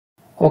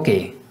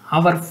Okay,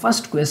 our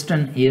first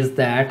question is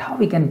that how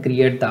we can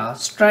create the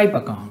Stripe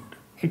account.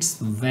 It's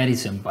very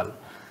simple.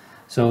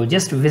 So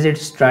just visit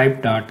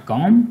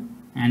stripe.com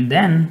and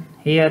then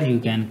here you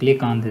can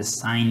click on this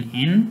sign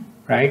in,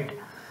 right?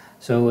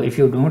 So if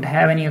you don't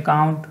have any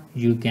account,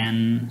 you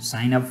can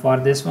sign up for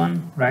this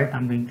one, right?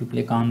 I'm going to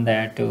click on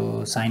that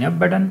sign up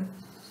button.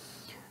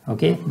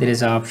 Okay, there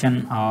is an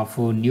option of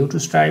new to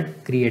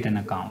Stripe, create an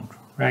account,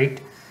 right?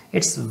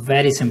 It's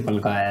very simple,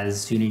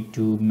 guys. You need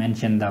to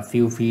mention the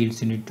few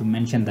fields. You need to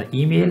mention the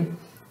email,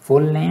 full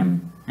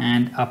name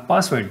and a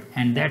password,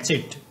 and that's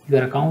it.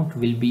 Your account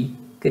will be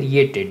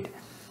created,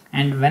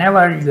 and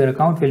whenever your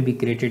account will be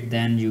created,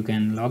 then you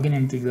can log in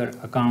into your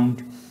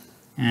account.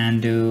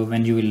 And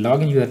when you will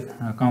log in your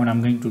account, I'm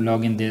going to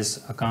log in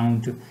this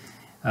account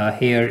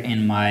here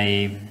in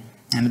my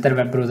another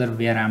web browser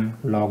where I'm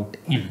logged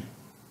in.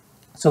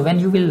 So when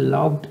you will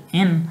logged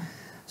in,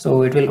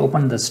 so it will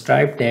open the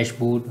Stripe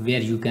dashboard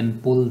where you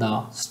can pull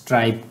the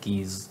Stripe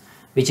keys,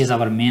 which is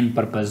our main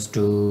purpose,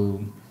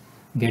 to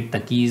get the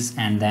keys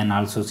and then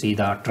also see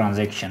the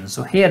transactions.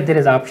 So here there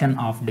is option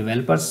of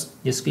developers.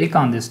 Just click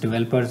on this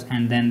developers,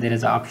 and then there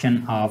is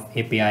option of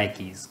API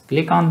keys.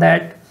 Click on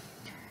that,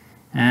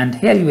 and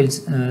here you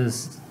will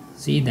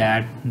see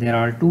that there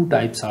are two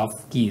types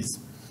of keys: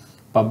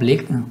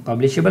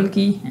 publishable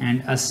key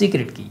and a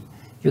secret key.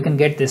 You can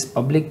get this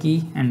public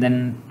key and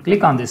then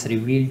click on this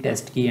reveal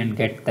test key and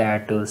get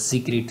that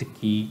secret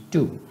key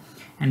too,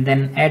 and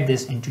then add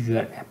this into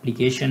your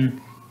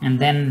application, and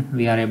then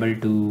we are able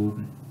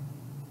to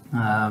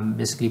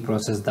basically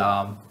process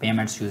the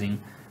payments using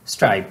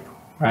Stripe,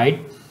 right?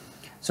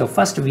 So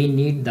first we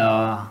need the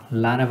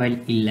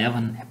Laravel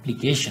 11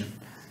 application.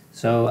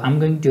 So I'm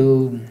going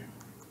to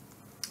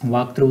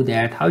walk through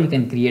that how you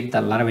can create the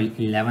Laravel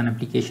 11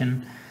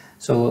 application.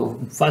 So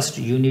first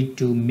you need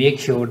to make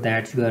sure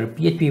that your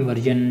PHP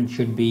version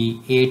should be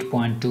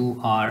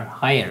 8.2 or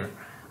higher.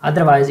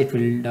 Otherwise it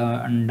will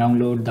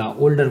download the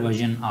older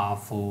version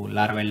of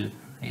Laravel,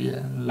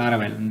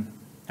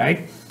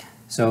 right?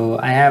 So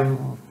I have,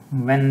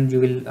 when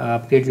you will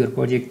update your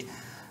project,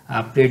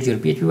 update your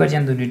PHP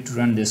version, you need to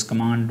run this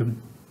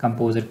command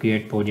composer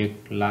create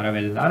project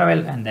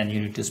Laravel, and then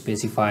you need to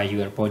specify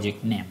your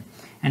project name,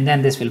 and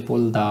then this will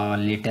pull the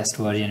latest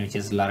version, which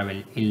is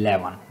Laravel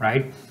 11,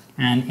 right?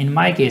 And in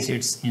my case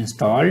it's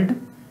installed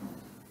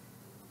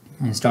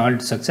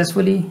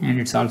successfully, and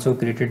it's also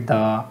created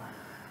the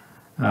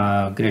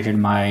created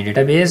my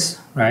database,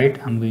 right?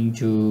 I'm going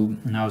to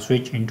now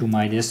switch into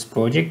my this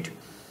project,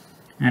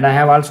 and I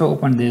have also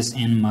opened this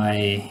in my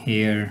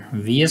here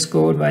VS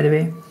Code, by the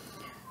way.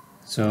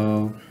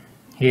 So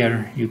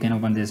here you can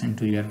open this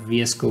into your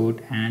VS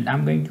Code, and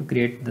I'm going to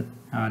create the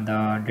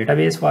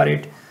database for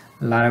it,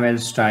 Laravel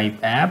Stripe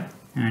app.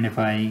 And if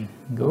I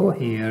go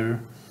here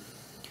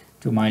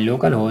to my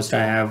local host,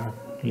 I have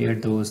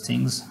cleared those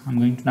things. I'm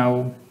going to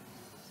now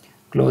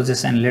close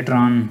this, and later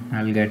on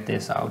I'll get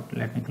this out.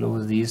 Let me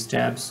close these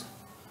tabs.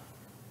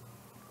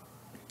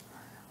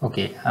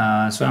 Okay,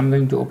 so I'm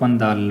going to open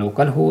the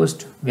local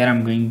host where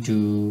I'm going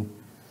to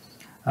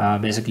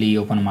basically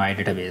open my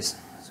database.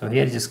 So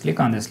here just click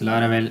on this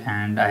Laravel,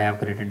 and I have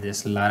created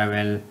this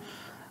Laravel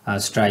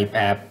Stripe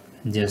app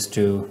just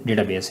to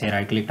database. Here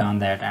I clicked on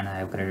that and I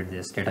have created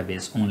this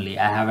database only.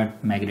 I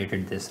haven't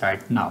migrated this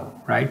right now,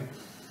 right?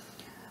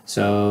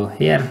 So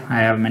here I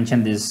have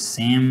mentioned this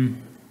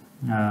same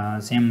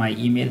my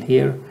email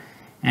here,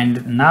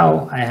 and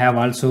now I have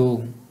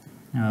also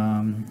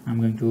I'm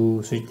going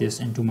to switch this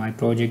into my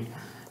project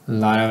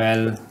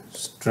Laravel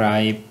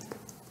Stripe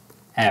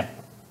app.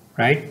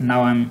 Right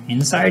now I'm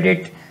inside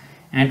it,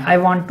 and I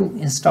want to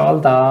install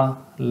the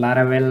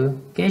Laravel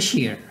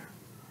Cashier.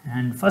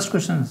 And first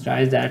question is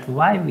that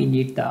why we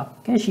need the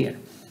Cashier.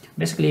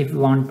 Basically, if you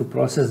want to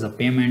process the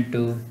payment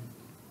to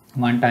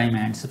one time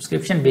and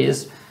subscription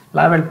based,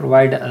 Laravel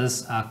provide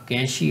us a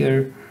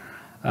Cashier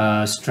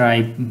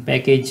Stripe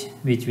package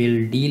which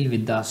will deal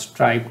with the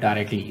Stripe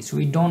directly. So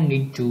we don't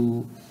need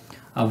to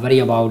worry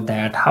about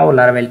that, how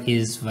Laravel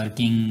is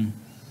working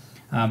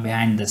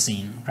behind the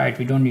scene, right?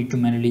 We don't need to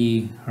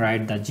manually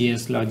write the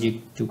JS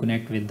logic to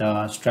connect with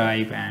the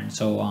Stripe and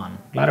so on.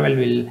 Laravel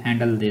will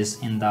handle this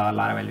in the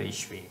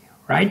Laravel-ish way,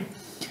 right?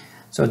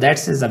 So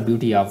that's the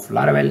beauty of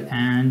Laravel.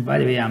 And by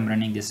the way, I'm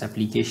running this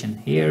application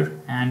here,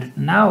 and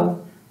now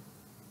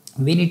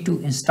we need to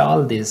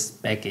install this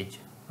package,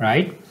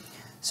 right?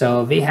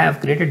 So we have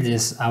created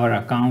this our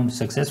account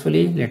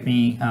successfully. Let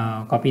me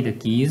copy the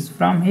keys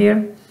from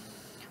here.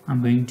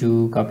 I'm going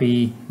to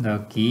copy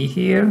the key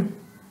here.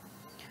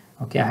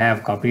 Okay, I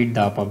have copied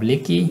the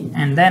public key,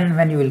 and then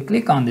when you will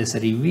click on this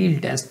reveal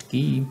test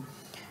key,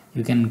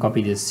 you can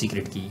copy this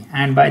secret key.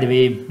 And by the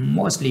way,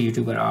 mostly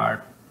YouTubers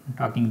are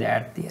talking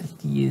that their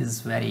key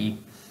is very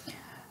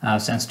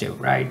sensitive,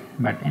 right?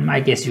 But in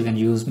my case, you can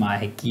use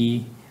my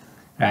key,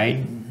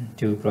 right,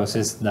 to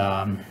process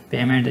the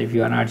payment if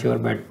you are not sure.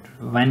 But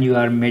when you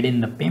are made in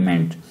the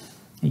payment,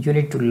 you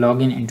need to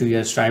log in into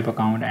your Stripe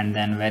account and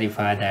then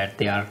verify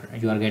that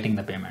you are getting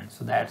the payment.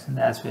 So that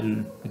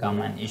will become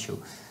an issue.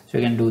 So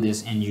you can do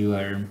this in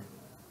your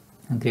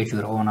create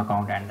your own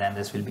account, and then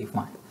this will be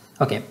fine.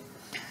 Okay,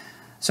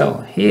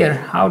 so here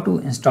how to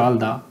install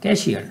the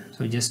cashier.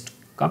 So just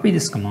copy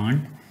this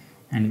command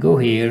and go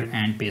here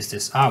and paste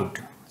this out.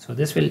 So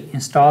this will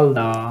install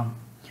the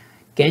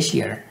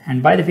cashier.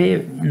 And by the way,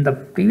 in the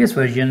previous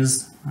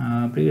versions,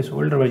 previous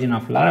older version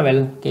of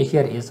Laravel,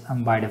 cashier is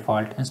by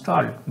default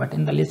installed, but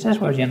in the latest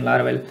version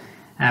Laravel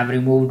have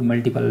removed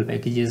multiple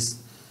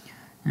packages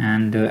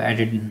and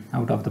added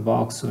out of the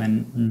box. So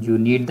when you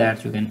need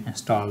that, you can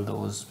install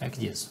those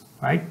packages,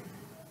 right?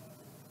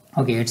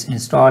 Okay, it's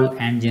installed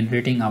and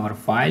generating our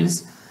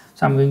files.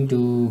 So I'm going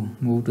to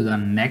move to the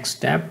next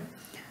step.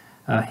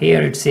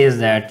 Here it says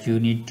that you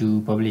need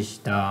to publish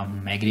the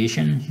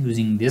migration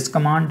using this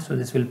command. So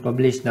this will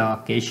publish the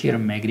cashier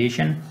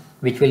migration,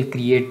 which will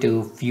create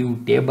a few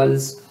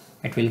tables.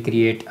 It will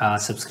create a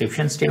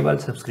subscriptions table,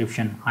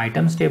 subscription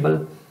items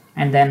table,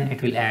 and then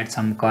it will add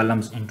some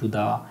columns into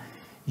the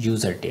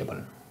user table,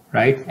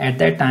 right? At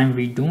that time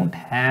we don't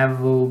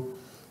have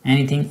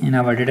anything in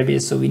our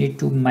database, so we need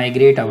to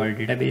migrate our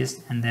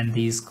database, and then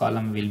these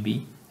columns will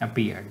be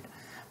appeared.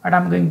 But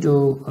I'm going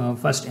to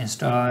first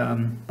install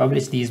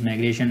publish these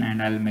migration,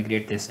 and I'll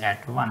migrate this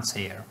at once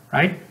here,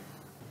 right?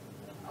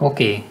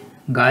 Okay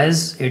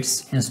guys,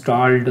 it's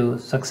installed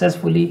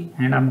successfully,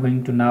 and I'm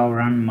going to now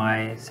run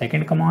my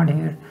second command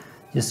here.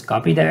 Just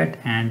copy that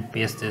and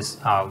paste this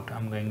out.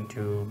 I'm going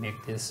to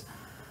make this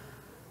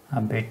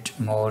a bit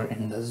more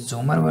in the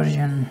zoomer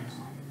version.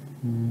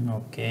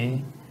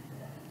 Okay,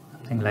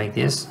 something like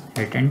this.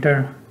 Hit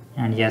enter,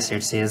 and yes,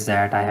 it says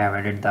that I have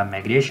added the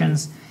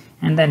migrations,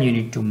 and then you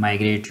need to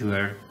migrate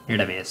your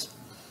database.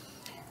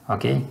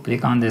 Okay,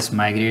 click on this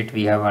migrate.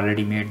 We have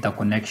already made the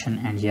connection,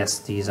 and yes,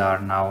 these are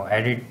now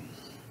added.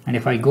 And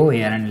if I go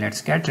here and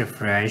let's get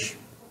refresh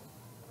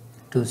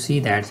to see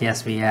that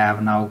yes, we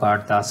have now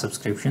got the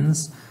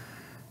subscriptions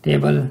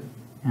table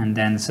and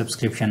then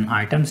subscription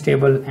items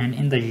table, and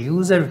in the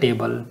user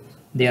table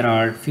there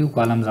are few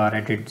columns are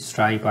added: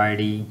 Stripe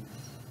ID,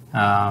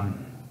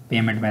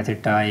 payment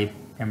method type,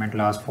 payment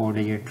last 4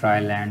 digit,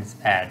 trial lands,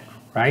 add,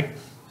 right?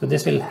 So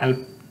this will help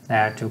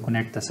that to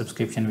connect the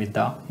subscription with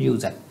the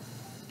user.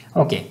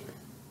 Okay,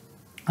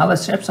 our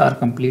steps are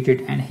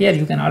completed, and here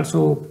you can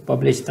also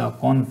publish the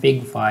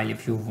config file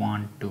if you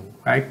want to,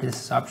 right?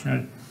 This is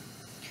optional.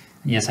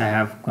 Yes, I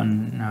have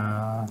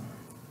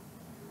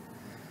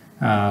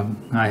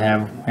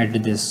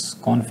added this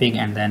config,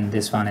 and then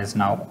this one is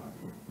now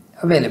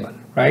available,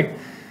 right?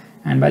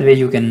 And by the way,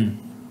 you can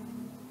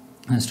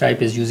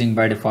Stripe is using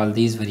by default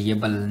these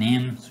variable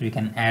names, so you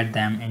can add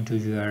them into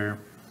your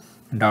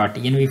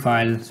 .env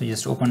file. So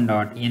just open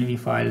 .env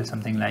file,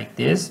 something like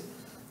this,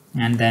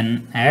 and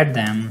then add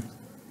them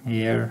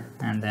here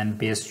and then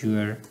paste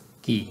your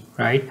key,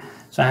 right?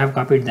 So I have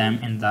copied them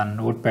in the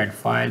notepad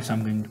file, so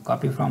I'm going to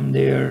copy from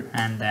there,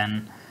 and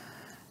then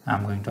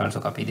I'm going to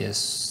also copy this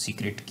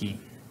secret key,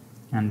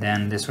 and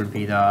then this would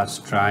be the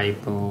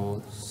Stripe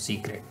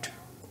secret,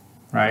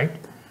 right?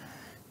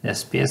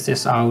 Just paste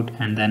this out,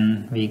 and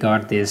then we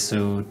got this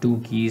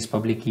two keys,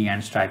 public key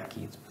and Stripe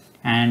keys.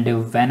 And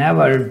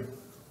whenever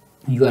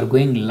you are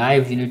going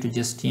live, you need to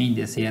just change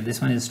this here. This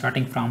one is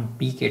starting from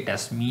pk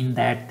test, mean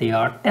that they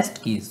are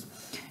test keys,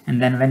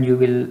 and then when you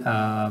will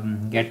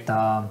get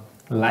the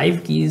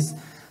live keys,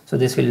 so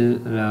this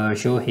will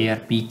show here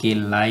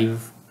pk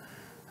live,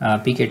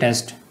 pk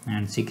test,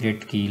 and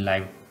secret key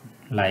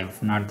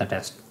live, not the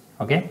test.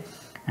 Okay,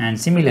 and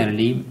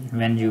similarly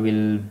when you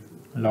will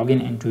log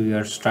in into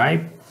your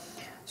Stripe,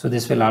 so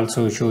this will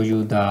also show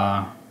you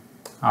the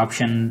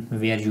option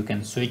where you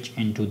can switch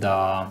into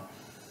the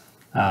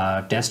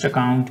test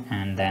account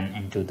and then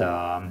into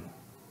the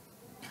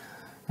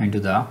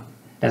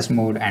test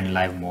mode and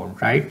live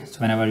mode, right? So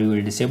whenever you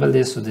will disable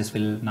this, so this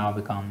will now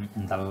become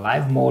in the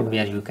live mode,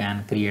 where you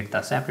can create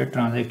the separate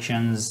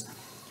transactions,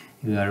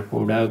 your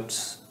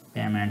products,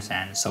 payments,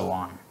 and so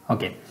on.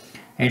 Okay,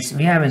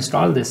 we have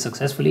installed this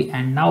successfully,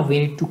 and now we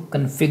need to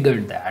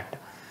configure that,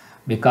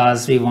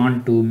 because we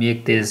want to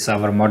make this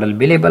our model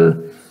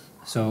billable.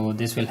 So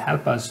this will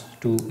help us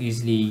to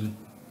easily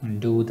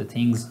do the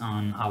things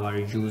on our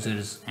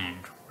users end,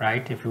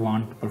 right? If you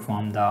want to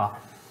perform the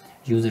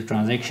user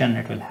transaction,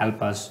 it will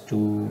help us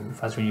to,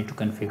 first we need to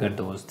configure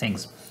those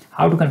things.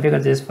 How to configure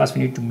this? First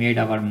we need to make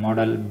our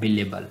model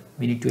billable.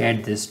 We need to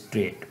add this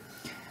trait.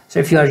 So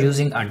if you are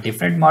using a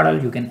different model,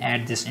 you can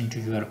add this into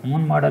your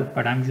own model,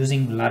 but I'm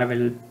using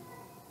Laravel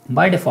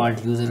by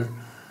default user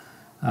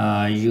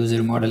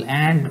model.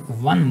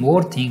 And one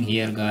more thing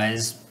here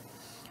guys,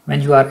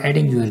 when you are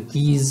adding your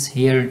keys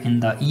here in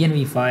the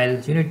env file,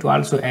 you need to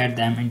also add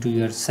them into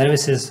your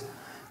services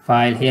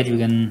file. Here you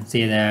can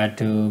say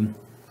that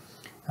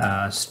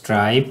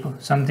Stripe,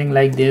 something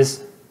like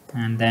this,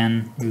 and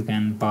then you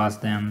can pass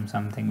them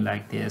something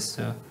like this.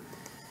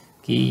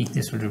 Key,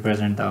 this would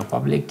represent the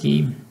public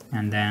key,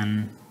 and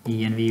then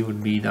env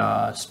would be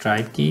the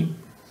Stripe key,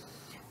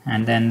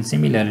 and then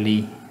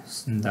similarly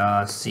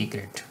the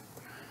secret.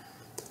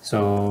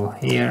 So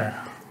here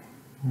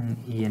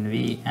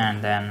env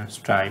and then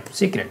Stripe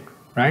secret,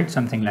 right?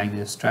 Something like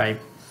this,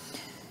 Stripe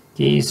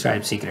key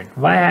stripe secret.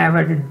 Why I have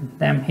added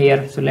them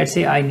here? So let's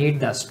say I need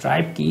the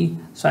stripe key,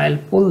 so I'll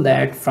pull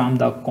that from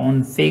the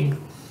config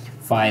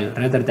file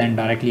rather than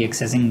directly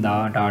accessing the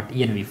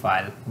 .env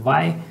file.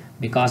 Why?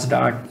 Because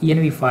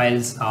 .env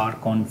files are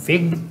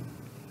configured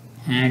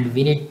and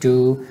we need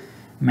to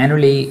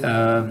manually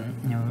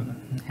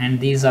and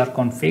these are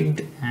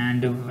configured,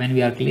 and when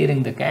we are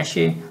clearing the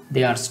cache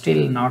they are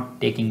still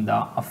not taking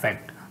the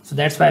effect. So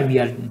that's why we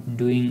are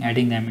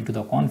adding them into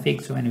the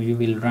config. So when we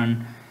will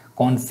run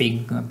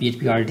config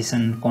php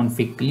artisan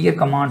config clear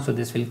command, so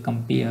this will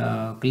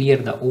clear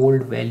the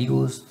old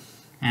values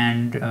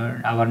and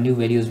our new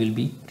values will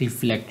be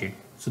reflected.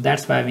 So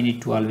that's why we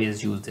need to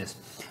always use this.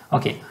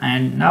 Okay,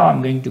 and now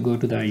I'm going to go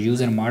to the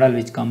user model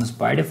which comes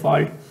by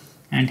default,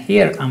 and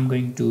here I'm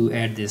going to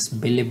add this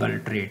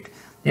billable trait.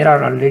 There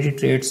are already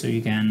traits, so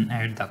you can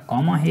add the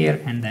comma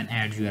here and then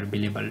add your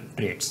billable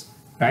traits,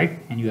 right,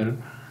 in your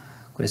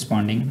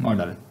corresponding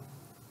model.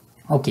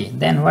 Okay,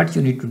 then what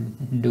you need to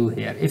do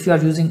here, if you are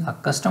using a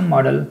custom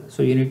model,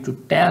 so you need to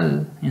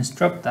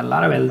instruct the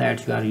Laravel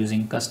that you are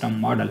using custom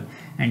model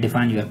and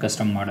define your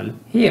custom model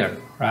here,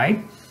 right?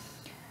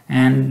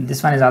 And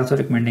this one is also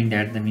recommending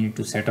that we need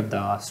to set up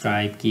the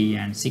stripe key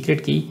and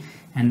secret key,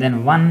 and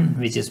then one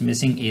which is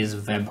missing is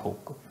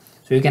webhook.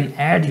 So you can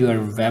add your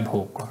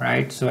webhook,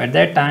 right? So at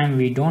that time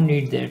we don't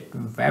need that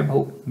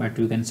webhook, but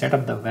you can set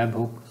up the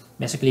webhook.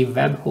 Basically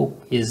webhook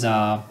is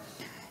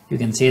you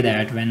can say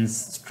that when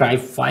Stripe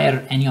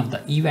fire any of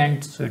the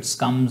event, so it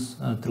comes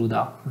through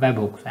the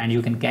webhook and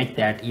you can catch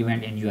that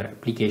event in your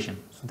application.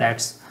 So that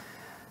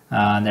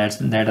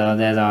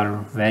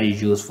are very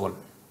useful.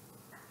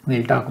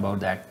 We'll talk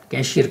about that.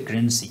 Cashier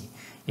currency.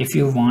 If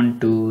you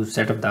want to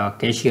set up the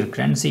cashier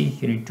currency,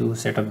 you need to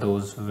set up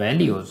those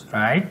values,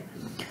 right?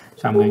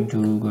 So I'm going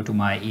to go to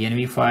my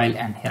env file,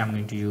 and here I'm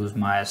going to use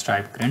my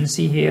Stripe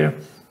currency here.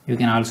 You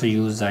can also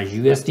use the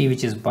USD,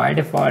 which is by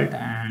default,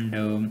 and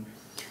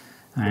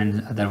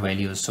other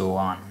values, so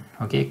on.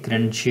 Okay,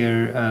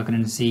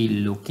 currency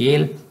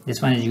locale.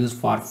 This one is used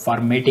for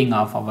formatting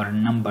of our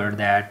number,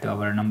 that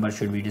our number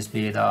should be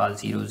displayed the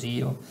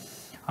 00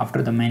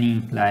 after the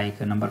many, like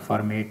a number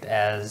format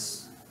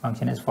as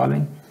function is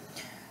following.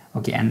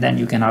 Okay, and then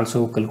you can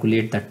also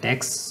calculate the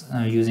text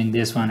using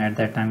this one. At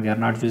that time we are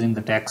not using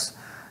the text.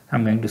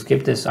 I'm going to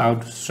skip this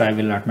out. Stripe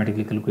will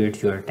automatically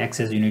calculate your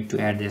taxes. You need to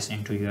add this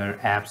into your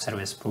app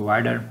service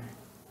provider.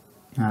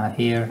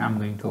 Here I'm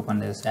going to open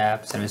this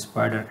app service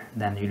provider,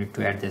 then you need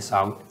to add this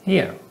out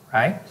here,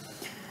 right?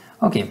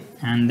 Okay,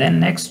 and then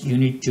next you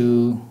need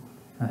to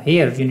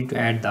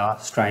add the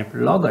Stripe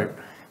logger.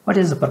 What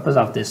is the purpose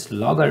of this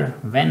logger?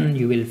 When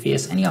you will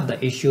face any of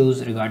the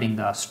issues regarding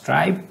the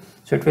Stripe,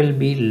 so it will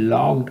be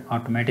logged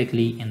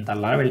automatically in the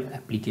Laravel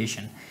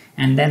application,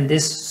 and then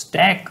this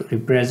stack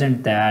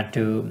represent that.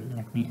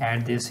 Let me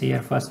add this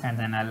here first and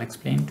then I'll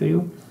explain to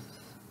you.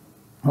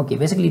 Okay,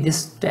 basically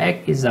this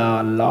tag is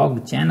a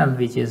log channel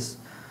which is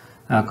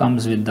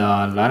comes with the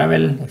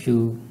Laravel. If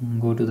you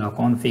go to the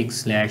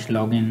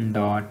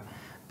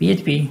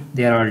config/login.php,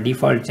 there are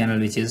default channel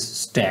which is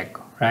stack,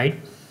 right?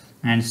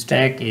 And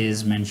stack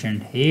is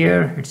mentioned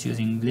here. It's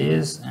using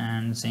this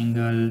and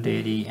single,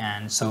 daily,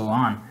 and so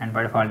on. And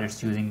by default,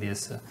 it's using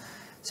this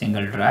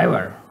single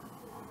driver,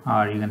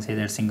 or you can say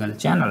that single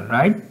channel,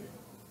 right?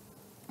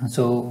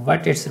 So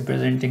what it's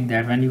representing,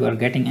 that when you are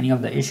getting any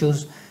of the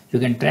issues, you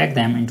can track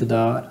them into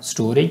the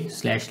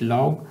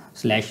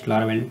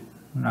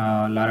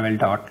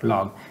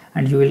storage/log/laravel.log,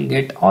 and you will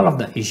get all of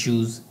the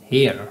issues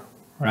here,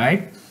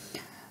 right?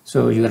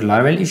 So your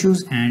Laravel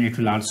issues, and it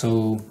will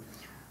also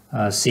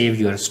save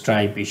your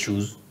Stripe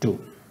issues too.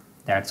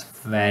 That's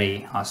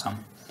very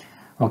awesome.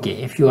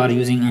 Okay, if you are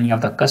using any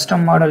of the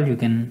custom model, you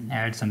can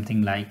add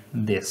something like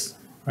this,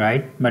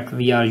 right? But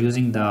we are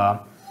using the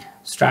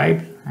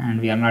Stripe and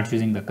we are not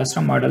using the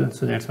custom model,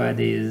 so that's why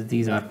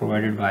these are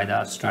provided by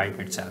the Stripe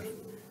itself.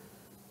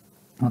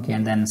 Okay,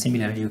 and then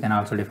similarly you can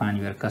also define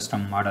your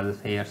custom model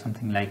here,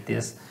 something like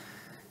this,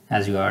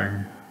 as you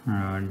are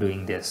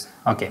doing this.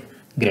 Okay,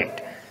 great.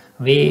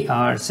 We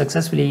are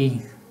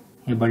successfully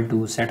able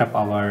to set up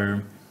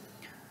our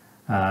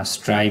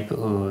Stripe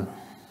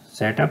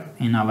setup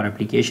in our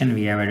application.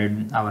 We have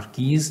added our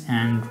keys,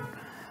 and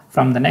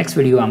from the next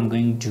video I'm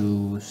going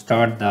to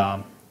start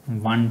the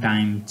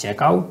one-time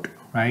checkout,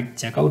 right?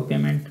 Checkout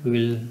payment. We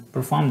will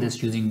perform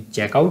this using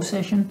checkout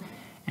session,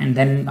 and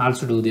then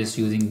also do this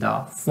using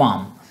the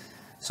form.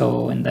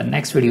 So in the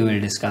next video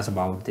we'll discuss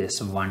about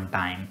this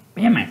one-time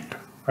payment,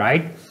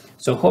 right?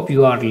 So hope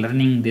you are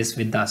learning this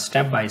with the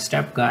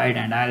step-by-step guide,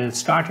 and I'll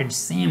start it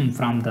same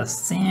from the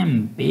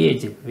same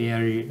page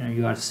where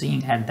you are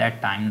seeing at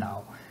that time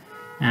now.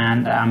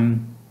 And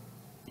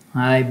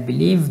I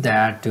believe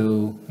that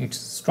it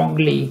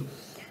strongly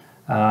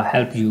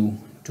help you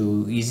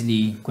to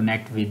easily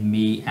connect with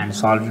me and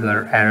solve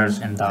your errors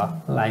in the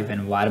live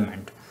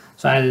environment.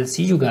 So I'll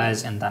see you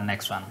guys in the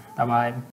next one. Bye bye.